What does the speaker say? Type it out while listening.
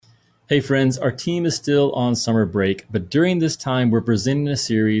Hey friends, our team is still on summer break, but during this time we're presenting a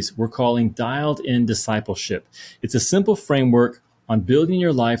series we're calling Dialed In Discipleship. It's a simple framework on building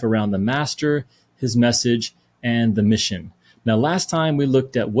your life around the Master, his message, and the mission. Now, last time we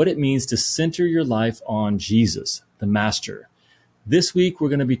looked at what it means to center your life on Jesus, the Master. This week we're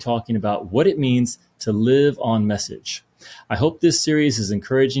going to be talking about what it means to live on message. I hope this series is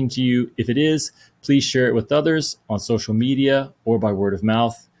encouraging to you. If it is, please share it with others on social media or by word of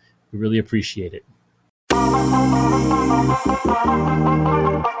mouth. We really appreciate it.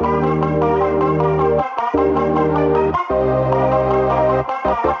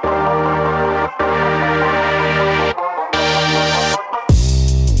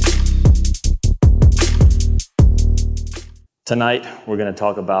 Tonight, we're going to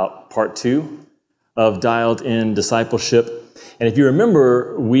talk about part 2 of Dialed In Discipleship. And if you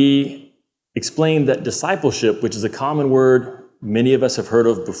remember, we explained that discipleship, which is a common word many of us have heard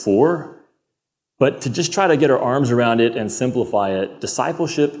of before, but to just try to get our arms around it and simplify it,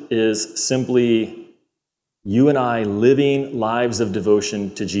 discipleship is simply you and I living lives of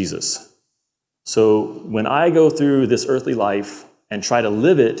devotion to Jesus. So when I go through this earthly life and try to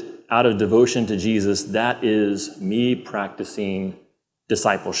live it out of devotion to Jesus, that is me practicing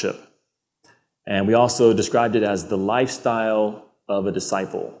discipleship. And we also described it as the lifestyle of a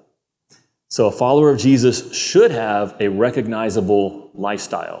disciple. So a follower of Jesus should have a recognizable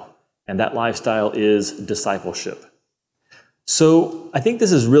lifestyle, and that lifestyle is discipleship. So I think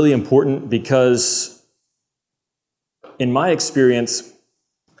this is really important because in my experience,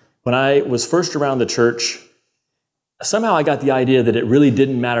 when I was first around the church, somehow I got the idea that it really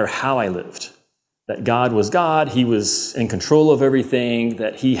didn't matter how I lived, that God was God, he was in control of everything,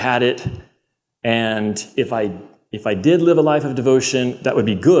 that he had it, and if I did live a life of devotion, that would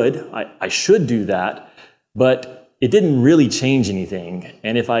be good. I should do that, but it didn't really change anything.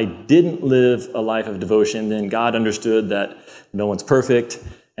 And if I didn't live a life of devotion, then God understood that no one's perfect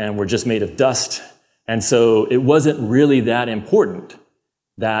and we're just made of dust. And so it wasn't really that important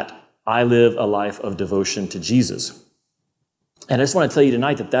that I live a life of devotion to Jesus. And I just want to tell you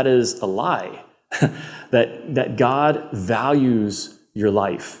tonight that that is a lie, that God values your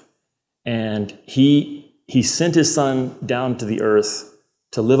life. And He sent his son down to the earth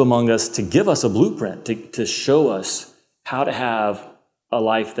to live among us, to give us a blueprint, to show us how to have a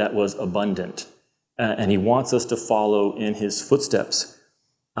life that was abundant. And he wants us to follow in his footsteps.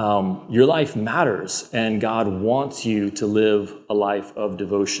 Your life matters, and God wants you to live a life of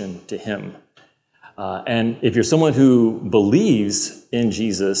devotion to him. And if you're someone who believes in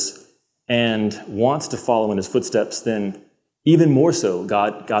Jesus and wants to follow in his footsteps, then even more so,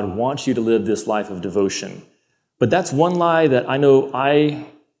 God wants you to live this life of devotion. But that's one lie that I know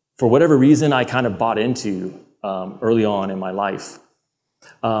for whatever reason, I kind of bought into early on in my life.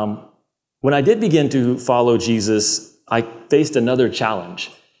 When I did begin to follow Jesus, I faced another challenge.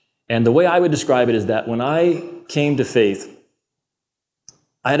 And the way I would describe it is that when I came to faith,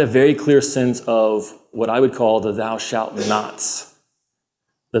 I had a very clear sense of what I would call the thou shalt nots.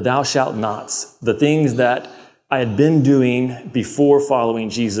 The thou shalt nots, the things that I had been doing before following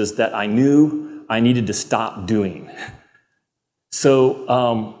Jesus that I knew I needed to stop doing.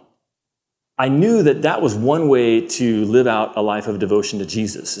 So I knew that was one way to live out a life of devotion to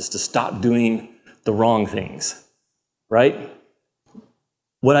Jesus, is to stop doing the wrong things, right?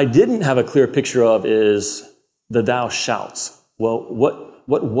 What I didn't have a clear picture of is the thou shalts. Well,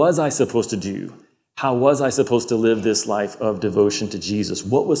 what was I supposed to do? How was I supposed to live this life of devotion to Jesus?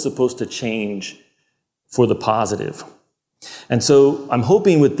 What was supposed to change for the positive? And so I'm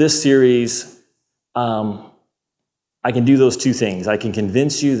hoping with this series, I can do those two things. I can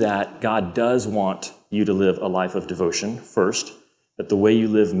convince you that God does want you to live a life of devotion, first, that the way you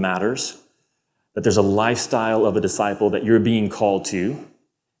live matters, that there's a lifestyle of a disciple that you're being called to.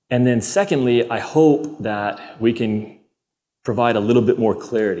 And then secondly, I hope that we can provide a little bit more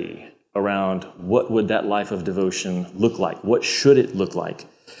clarity around what would that life of devotion look like? What should it look like?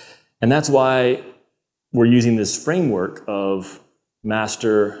 And that's why we're using this framework of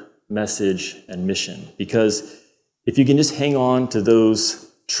master, message, and mission. Because if you can just hang on to those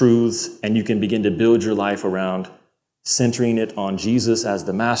truths and you can begin to build your life around centering it on Jesus as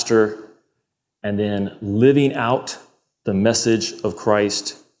the master and then living out the message of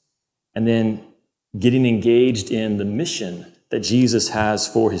Christ and then getting engaged in the mission that Jesus has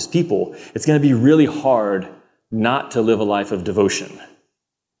for his people, it's going to be really hard not to live a life of devotion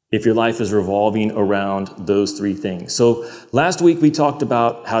if your life is revolving around those three things. So last week we talked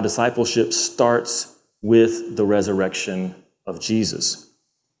about how discipleship starts with the resurrection of Jesus.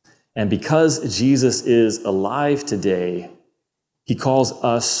 And because Jesus is alive today, he calls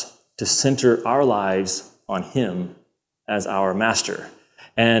us to center our lives on him as our master.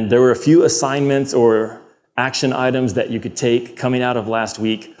 And there were a few assignments or action items that you could take coming out of last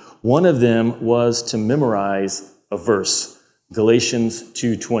week. One of them was to memorize a verse, Galatians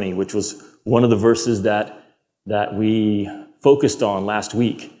 2:20, which was one of the verses that we focused on last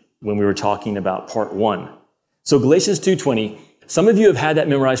week when we were talking about part 1. So Galatians 2:20, some of you have had that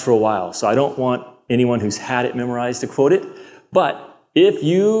memorized for a while, so I don't want anyone who's had it memorized to quote it, but if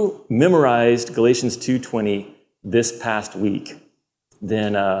you memorized Galatians 2:20 this past week,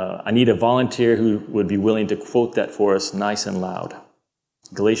 then I need a volunteer who would be willing to quote that for us nice and loud.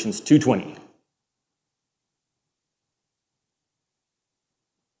 Galatians 2:20.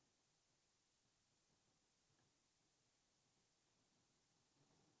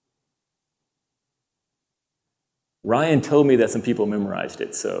 Ryan told me that some people memorized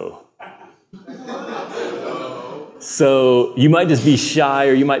it, so you might just be shy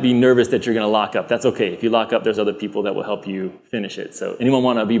or you might be nervous that you're going to lock up. That's okay. If you lock up, there's other people that will help you finish it. So anyone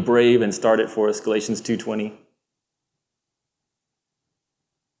want to be brave and start it for us? Galatians 2:20.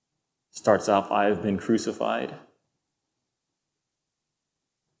 Starts off, I have been crucified.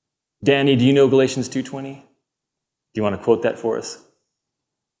 Danny, do you know Galatians 2:20? Do you want to quote that for us?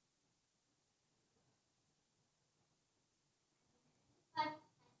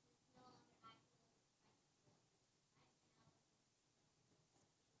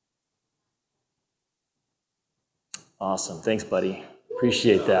 Awesome. Thanks, buddy.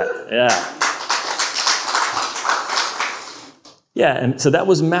 Appreciate that. Yeah, and so that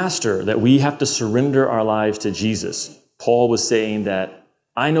was master, that we have to surrender our lives to Jesus. Paul was saying that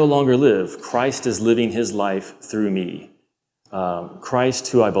I no longer live. Christ is living his life through me. Christ,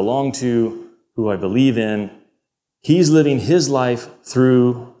 who I belong to, who I believe in, he's living his life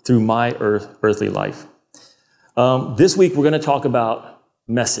through my earthly life. This week, we're going to talk about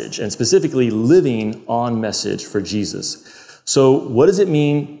message, and specifically living on message for Jesus. So what does it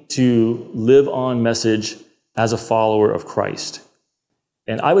mean to live on message as a follower of Christ?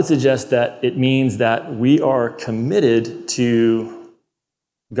 And I would suggest that it means that we are committed to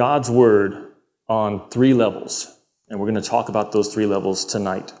God's word on 3 levels. And we're going to talk about those 3 levels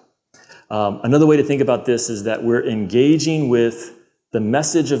tonight. Another way to think about this is that we're engaging with the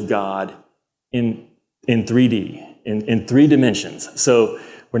message of God in 3D. In 3 dimensions. So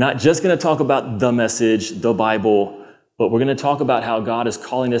we're not just going to talk about the message, the Bible, but we're going to talk about how God is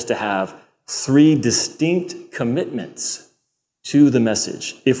calling us to have 3 distinct commitments to the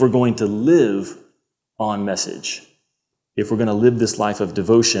message if we're going to live on message. If we're going to live this life of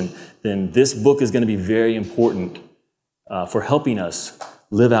devotion, then this book is going to be very important for helping us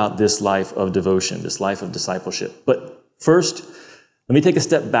live out this life of devotion, this life of discipleship. But first, let me take a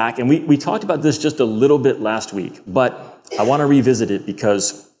step back, and we talked about this just a little bit last week, but I want to revisit it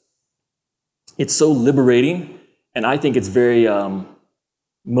because it's so liberating, and I think it's very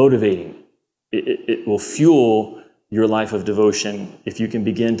motivating. It will fuel your life of devotion if you can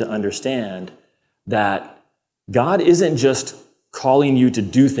begin to understand that God isn't just calling you to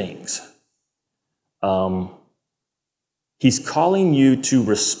do things. He's calling you to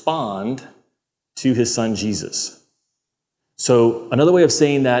respond to his son Jesus. So another way of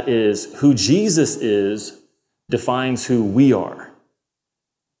saying that is who Jesus is defines who we are.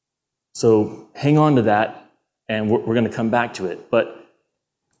 So hang on to that, and we're going to come back to it. But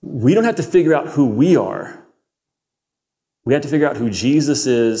we don't have to figure out who we are. We have to figure out who Jesus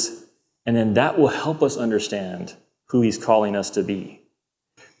is, and then that will help us understand who he's calling us to be.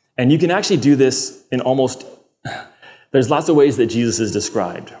 And you can actually do this in there's lots of ways that Jesus is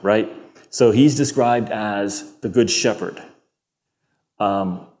described, right? So he's described as the good shepherd.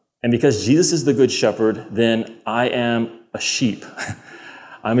 And because Jesus is the good shepherd, then I am a sheep.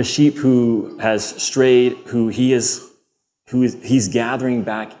 I'm a sheep who has strayed, he's gathering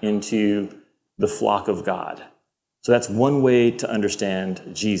back into the flock of God. So that's one way to understand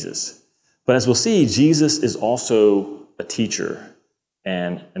Jesus. But as we'll see, Jesus is also a teacher,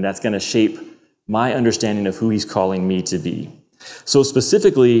 and that's going to shape my understanding of who he's calling me to be. So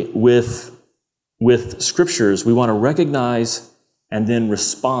specifically with scriptures, we want to recognize and then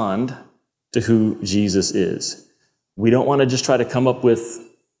respond to who Jesus is. We don't want to just try to come up with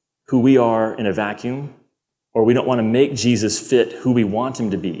who we are in a vacuum, or we don't want to make Jesus fit who we want him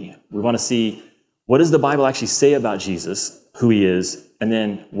to be. We want to see, what does the Bible actually say about Jesus, who he is, and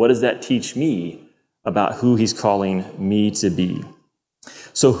then what does that teach me about who he's calling me to be?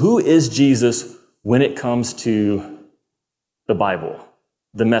 So who is Jesus when it comes to the Bible,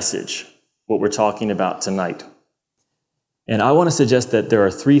 the message, what we're talking about tonight? And I want to suggest that there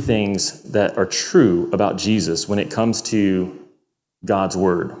are 3 things that are true about Jesus when it comes to God's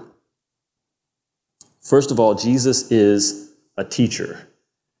word. First of all, Jesus is a teacher.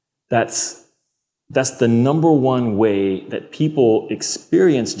 That's the number one way that people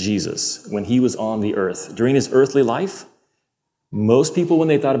experienced Jesus when he was on the earth. During his earthly life, most people, when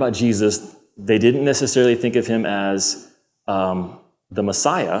they thought about Jesus, they didn't necessarily think of him as the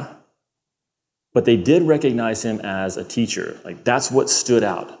Messiah, but they did recognize him as a teacher. Like, that's what stood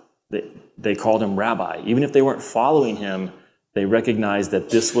out. They called him rabbi. Even if they weren't following him, they recognized that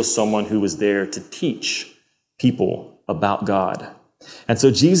this was someone who was there to teach people about God. And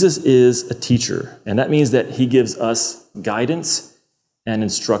so Jesus is a teacher, and that means that he gives us guidance and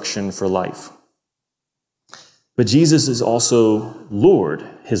instruction for life. But Jesus is also Lord.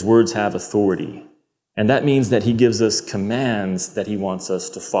 His words have authority. And that means that he gives us commands that he wants us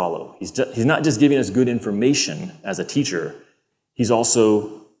to follow. He's not just giving us good information as a teacher. He's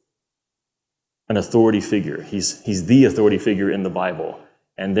also an authority figure. He's the authority figure in the Bible.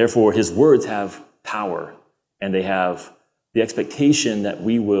 And therefore, his words have power, and they have the expectation that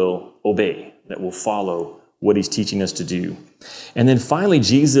we will obey, that we'll follow what he's teaching us to do. And then finally,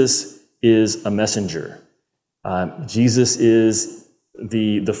 Jesus is a messenger. Jesus is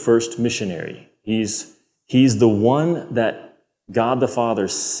the first missionary. He's the one that God the Father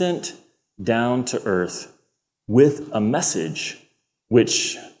sent down to earth with a message,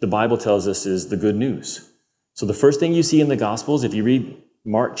 which the Bible tells us is the good news. So the first thing you see in the Gospels, if you read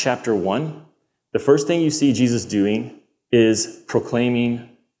Mark chapter 1, the first thing you see Jesus doing is proclaiming,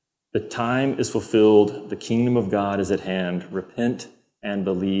 the time is fulfilled, the kingdom of God is at hand, repent and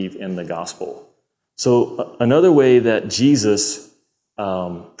believe in the gospel. So another way that Jesus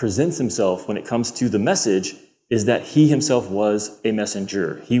presents himself when it comes to the message is that he himself was a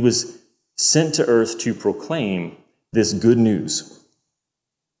messenger. He was sent to earth to proclaim this good news.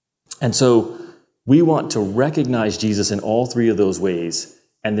 And so we want to recognize Jesus in all three of those ways,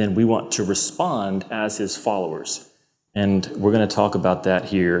 and then we want to respond as his followers. And we're going to talk about that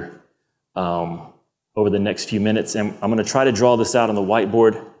here over the next few minutes. And I'm going to try to draw this out on the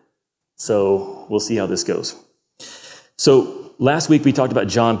whiteboard, so we'll see how this goes. So last week we talked about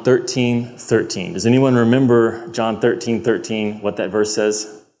John 13:13. Does anyone remember John 13:13, what that verse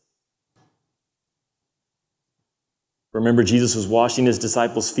says? Remember, Jesus was washing his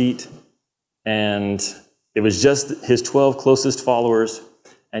disciples' feet, and it was just his 12 closest followers,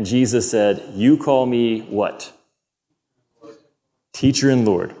 and Jesus said, "You call me" what? "Teacher and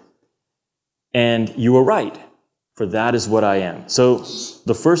Lord. And you are right, for that is what I am." So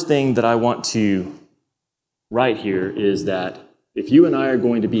the first thing that I want to write here is that if you and I are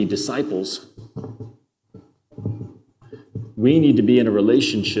going to be disciples, we need to be in a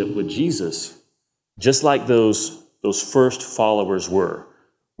relationship with Jesus, just like those first followers were,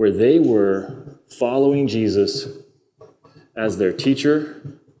 where they were following Jesus as their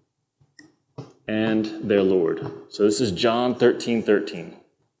teacher and their Lord. So this is John 13:13.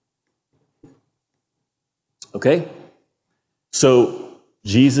 Okay? So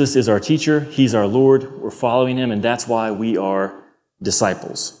Jesus is our teacher, he's our Lord, we're following him, and that's why we are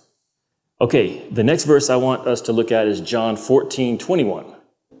disciples. Okay, the next verse I want us to look at is John 14:21.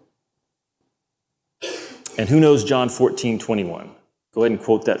 And who knows John 14:21? Go ahead and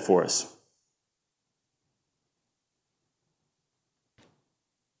quote that for us.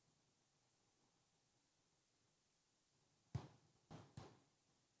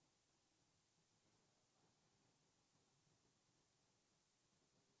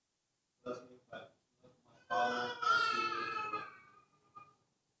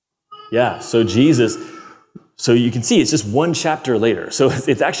 Yeah, so Jesus, so you can see it's just one chapter later. So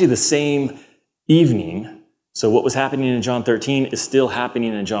it's actually the same evening. So what was happening in John 13 is still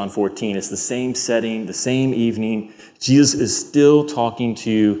happening in John 14. It's the same setting, the same evening. Jesus is still talking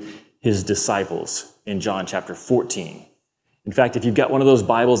to his disciples in John chapter 14. In fact, if you've got one of those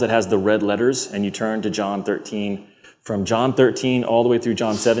Bibles that has the red letters and you turn to John 13, from John 13 all the way through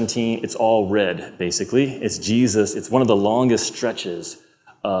John 17, it's all red, basically. It's Jesus. It's one of the longest stretches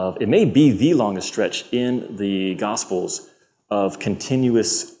it may be the longest stretch in the Gospels of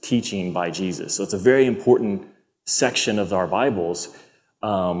continuous teaching by Jesus. So it's a very important section of our Bibles,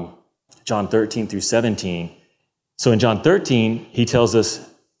 John 13 through 17. So in John 13, he tells us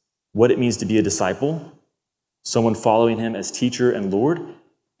what it means to be a disciple, someone following him as teacher and Lord.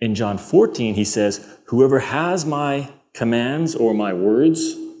 In John 14, he says, "Whoever has my commands or my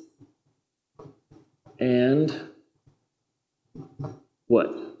words and"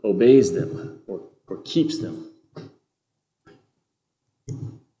 what? "Obeys them or keeps them.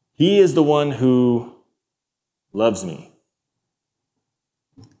 He is the one who loves me."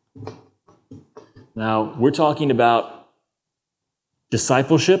 Now, we're talking about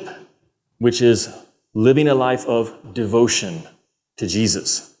discipleship, which is living a life of devotion to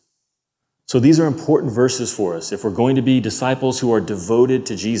Jesus. So these are important verses for us. If we're going to be disciples who are devoted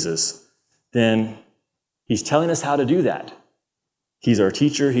to Jesus, then he's telling us how to do that. He's our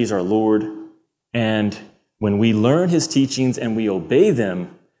teacher, he's our Lord, and when we learn his teachings and we obey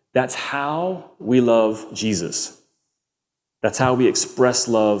them, that's how we love Jesus. That's how we express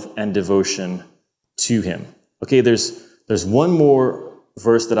love and devotion to him. Okay, there's one more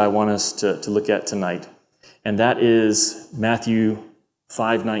verse that I want us to look at tonight, and that is Matthew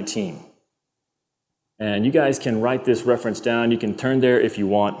 5:19. And you guys can write this reference down. You can turn there if you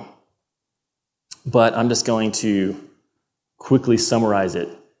want, but I'm just going to quickly summarize it.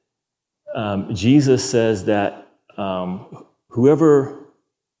 Jesus says that whoever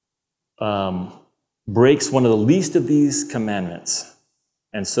breaks one of the least of these commandments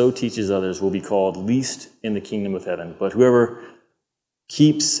and so teaches others will be called least in the kingdom of heaven. But whoever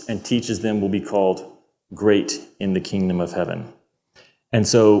keeps and teaches them will be called great in the kingdom of heaven. And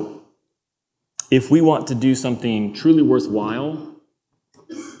so if we want to do something truly worthwhile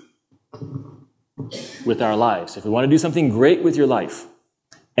with our lives, if we want to do something great with your life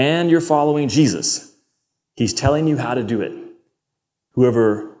and you're following Jesus, he's telling you how to do it.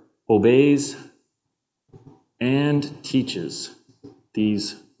 Whoever obeys and teaches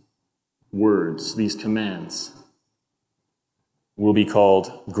these words, these commands, will be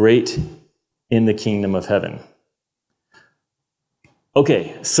called great in the kingdom of heaven.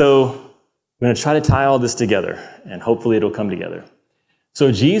 Okay, so I'm going to try to tie all this together, and hopefully it'll come together.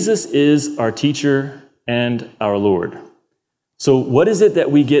 So Jesus is our teacher and our Lord. So what is it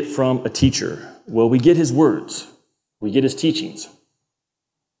that we get from a teacher? Well, we get his words. We get his teachings.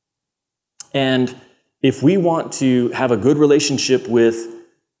 And if we want to have a good relationship with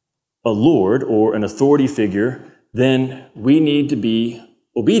a Lord or an authority figure, then we need to be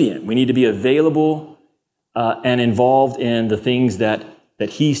obedient. We need to be available and involved in the things that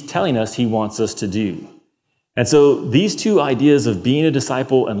he's telling us he wants us to do. And so these two ideas of being a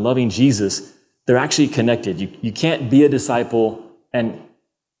disciple and loving Jesus, they're actually connected. You can't be a disciple and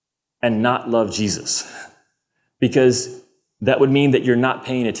not love Jesus, because that would mean that you're not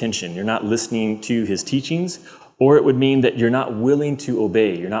paying attention. You're not listening to his teachings, or it would mean that you're not willing to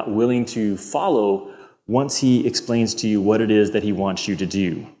obey. You're not willing to follow once he explains to you what it is that he wants you to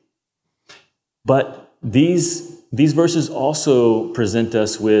do. But these verses also present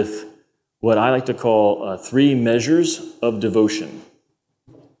us with what I like to call 3 measures of devotion.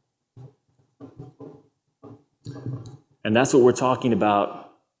 And that's what we're talking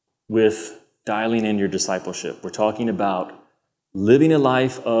about with dialing in your discipleship. We're talking about living a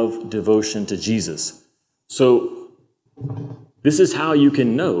life of devotion to Jesus. So this is how you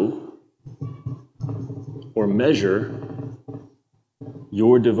can know or measure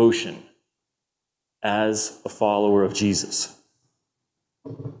your devotion as a follower of Jesus.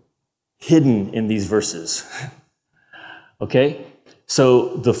 Hidden in these verses. Okay?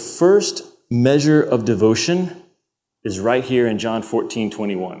 So the first measure of devotion is right here in John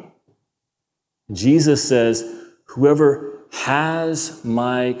 14:21. Jesus says, whoever has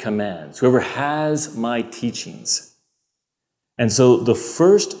my commands, whoever has my teachings. And so the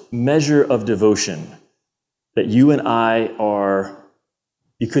first measure of devotion that you and I are,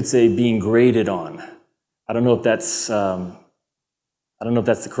 you could say, being graded on. I don't know if that's the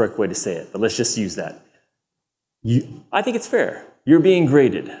correct way to say it, but let's just use that. I think it's fair. You're being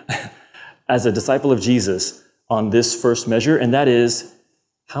graded as a disciple of Jesus on this first measure, and that is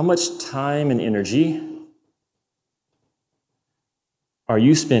how much time and energy are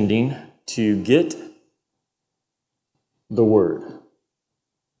you spending to get the Word,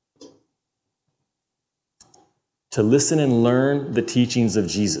 to listen and learn the teachings of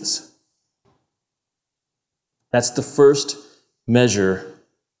Jesus. That's the first measure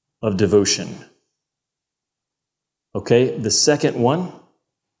of devotion. Okay, the second one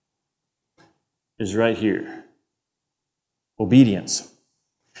is right here. Obedience.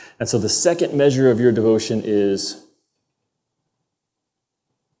 And so the second measure of your devotion is,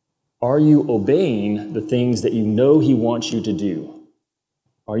 are you obeying the things that you know he wants you to do?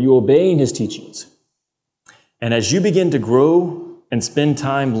 Are you obeying his teachings? And as you begin to grow and spend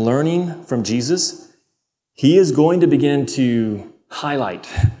time learning from Jesus, he is going to begin to highlight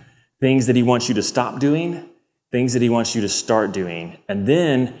things that he wants you to stop doing, things that he wants you to start doing. And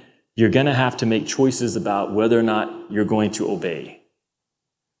then you're going to have to make choices about whether or not you're going to obey.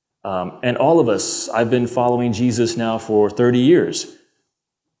 And all of us, I've been following Jesus now for 30 years.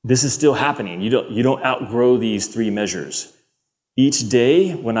 This is still happening. You don't outgrow these 3 measures. Each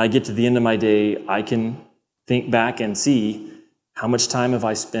day, when I get to the end of my day, I can think back and see how much time have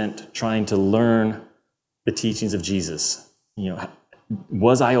I spent trying to learn the teachings of Jesus?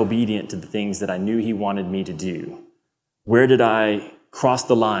 Was I obedient to the things that I knew he wanted me to do? Where did I cross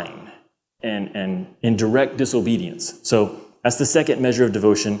the line and in direct disobedience? So that's the second measure of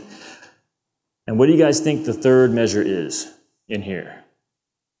devotion. And what do you guys think the third measure is in here?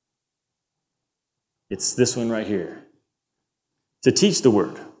 It's this one right here. To teach the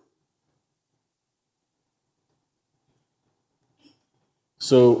word.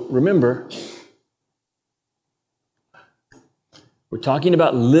 So remember, we're talking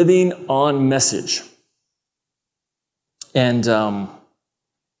about living on message and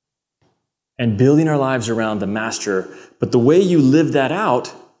building our lives around the master. But the way you live that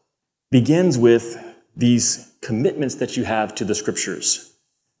out begins with these commitments that you have to the scriptures,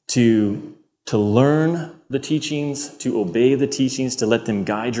 to learn the teachings, to obey the teachings, to let them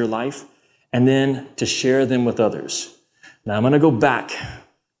guide your life, and then to share them with others. Now I'm going to go back.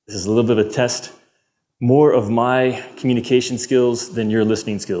 This is a little bit of a test, more of my communication skills than your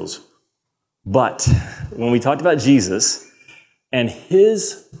listening skills. But when we talked about Jesus and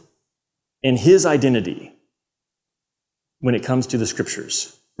his identity when it comes to the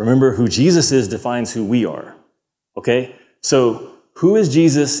scriptures, remember who Jesus is defines who we are. Okay? So who is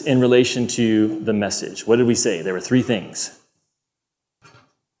Jesus in relation to the message? What did we say? There were three things.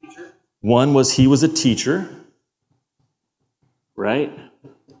 One was he was a teacher, right?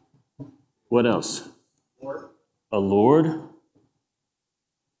 What else? Lord. A Lord.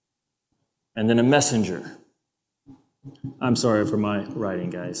 And then a messenger. I'm sorry for my writing,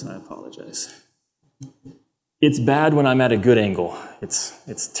 guys. I apologize. It's bad when I'm at a good angle.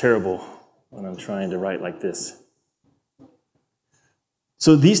 It's terrible when I'm trying to write like this.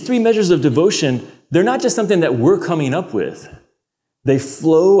 So these three measures of devotion, they're not just something that we're coming up with. They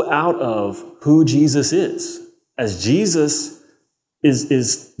flow out of who Jesus is. As Jesus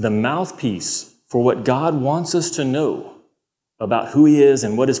is the mouthpiece for what God wants us to know about who he is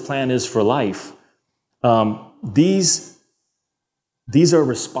and what his plan is for life, these are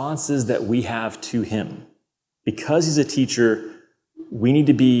responses that we have to him. Because he's a teacher, we need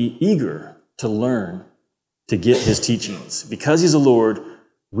to be eager to learn to get his teachings. Because he's a Lord,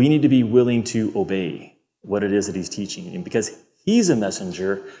 we need to be willing to obey what it is that he's teaching. And because he's a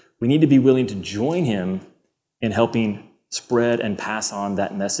messenger, we need to be willing to join him in helping spread and pass on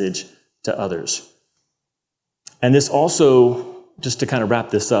that message to others. And this also, just to kind of wrap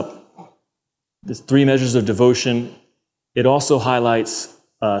this up, this three measures of devotion, it also highlights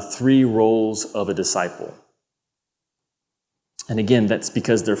three roles of a disciple. And again, that's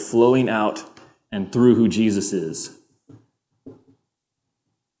because they're flowing out and through who Jesus is.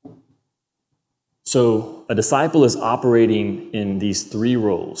 So a disciple is operating in these three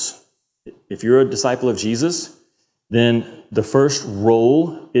roles. If you're a disciple of Jesus, then the first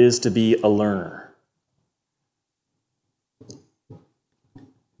role is to be a learner.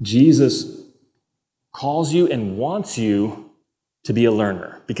 Jesus calls you and wants you to be a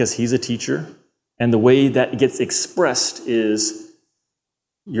learner because he's a teacher. And the way that gets expressed is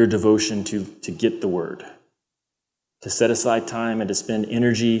your devotion to get the word, to set aside time and to spend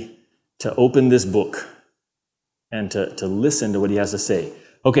energy to open this book and to listen to what he has to say.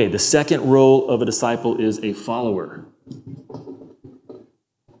 Okay, the second role of a disciple is a follower.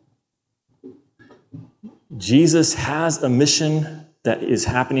 Jesus has a mission that is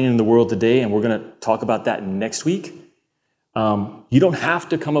happening in the world today, and we're going to talk about that next week. You don't have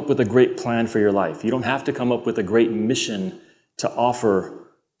to come up with a great plan for your life. You don't have to come up with a great mission to offer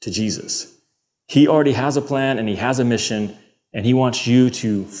to Jesus. He already has a plan and he has a mission, and he wants you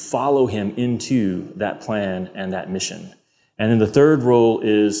to follow him into that plan and that mission. And then the third role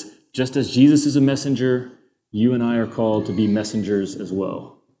is, just as Jesus is a messenger, you and I are called to be messengers as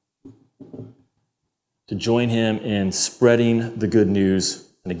well. To join him in spreading the good news.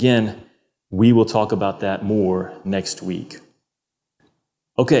 And again, we will talk about that more next week.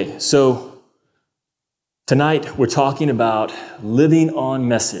 Okay, so tonight we're talking about living on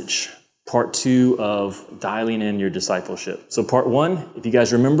message. Part 2 of dialing in your discipleship. So part 1, if you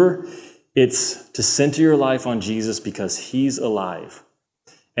guys remember, it's to center your life on Jesus because he's alive.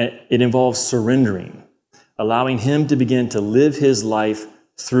 And it involves surrendering, allowing him to begin to live his life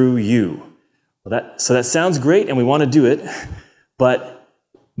through you. So that sounds great, and we want to do it, but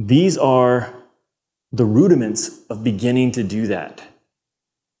these are the rudiments of beginning to do that.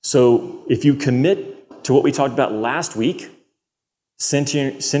 So if you commit to what we talked about last week,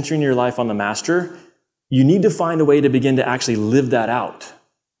 centering your life on the master, you need to find a way to begin to actually live that out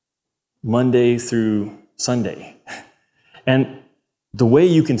Monday through Sunday. And the way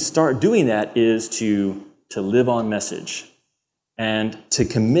you can start doing that is to live on message and to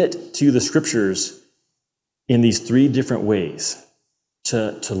commit to the scriptures in these three different ways: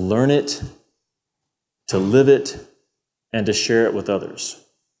 to learn it, to live it, and to share it with others.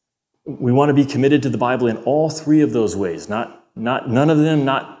 We want to be committed to the Bible in all three of those ways, not none of them,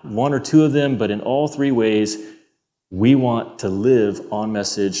 not one or two of them, but in all three ways, we want to live on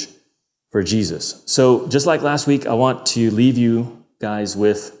message for Jesus. So just like last week, I want to leave you guys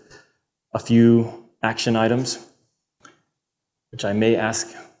with a few action items, which I may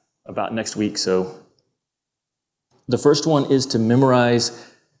ask about next week. So the first one is to memorize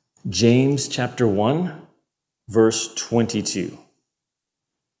James chapter 1, verse 22.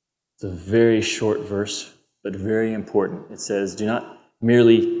 It's a very short verse, but very important. It says, "Do not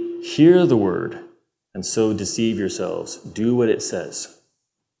merely hear the word and so deceive yourselves. Do what it says."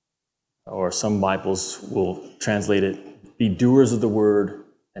 Or some Bibles will translate it, "Be doers of the word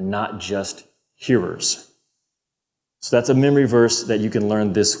and not just hearers." So that's a memory verse that you can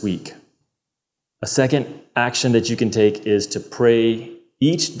learn this week. A second action that you can take is to pray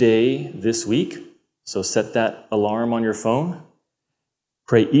each day this week. So set that alarm on your phone.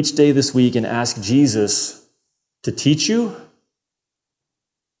 Pray each day this week and ask Jesus to teach you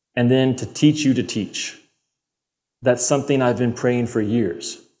and then to teach you to teach. That's something I've been praying for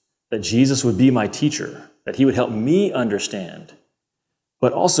years, that Jesus would be my teacher, that he would help me understand.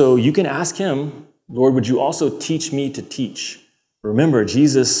 But also, you can ask him, "Lord, would you also teach me to teach?" Remember,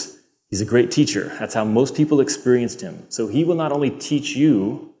 Jesus, he's a great teacher. That's how most people experienced him. So he will not only teach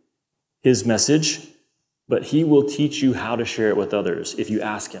you his message, but he will teach you how to share it with others if you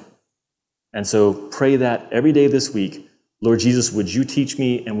ask him. And so pray that every day this week. "Lord Jesus, would you teach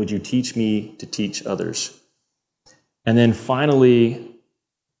me, and would you teach me to teach others?" And then finally,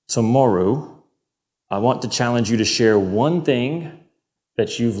 tomorrow, I want to challenge you to share one thing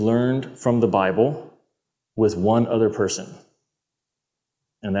that you've learned from the Bible with one other person.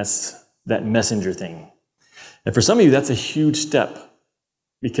 And that's that messenger thing. And for some of you, that's a huge step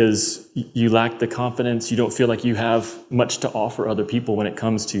because you lack the confidence. You don't feel like you have much to offer other people when it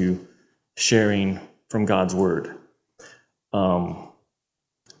comes to sharing from God's word.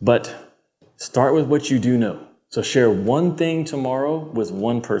 But start with what you do know. So share one thing tomorrow with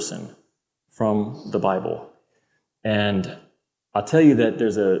one person from the Bible. And I'll tell you that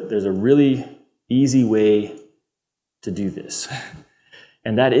there's a really easy way to do this.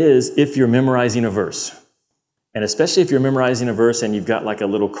 And that is if you're memorizing a verse. And especially if you're memorizing a verse and you've got like a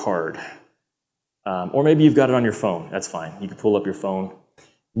little card. Or maybe you've got it on your phone. That's fine. You can pull up your phone.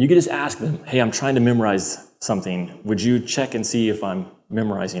 And you can just ask them, "Hey, I'm trying to memorize something. Would you check and see if I'm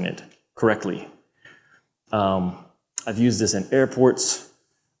memorizing it correctly?" I've used this in airports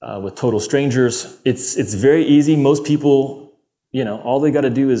with total strangers. It's very easy. Most people, all they got to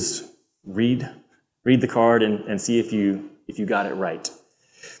do is read the card and see if you got it right.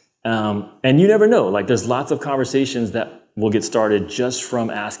 And you never know. Like there's lots of conversations that will get started just from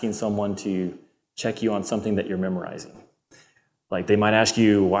asking someone to check you on something that you're memorizing. Like they might ask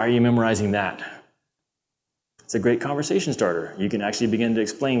you, "Why are you memorizing that?" It's a great conversation starter. You can actually begin to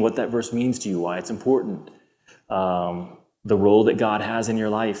explain what that verse means to you, why it's important, the role that God has in your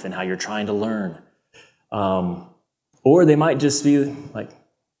life and how you're trying to learn. Or they might just be like,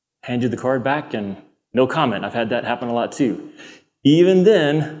 hand you the card back and no comment. I've had that happen a lot too. Even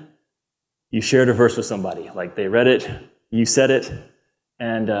then, you shared a verse with somebody. Like they read it, you said it,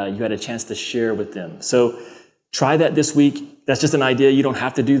 and you had a chance to share with them. So try that this week. That's just an idea. You don't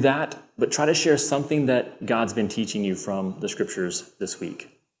have to do that, but try to share something that God's been teaching you from the scriptures this week.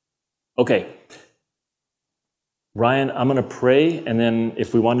 Okay. Ryan, I'm going to pray, and then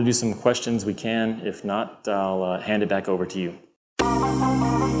if we want to do some questions, we can. If not, I'll hand it back over to you.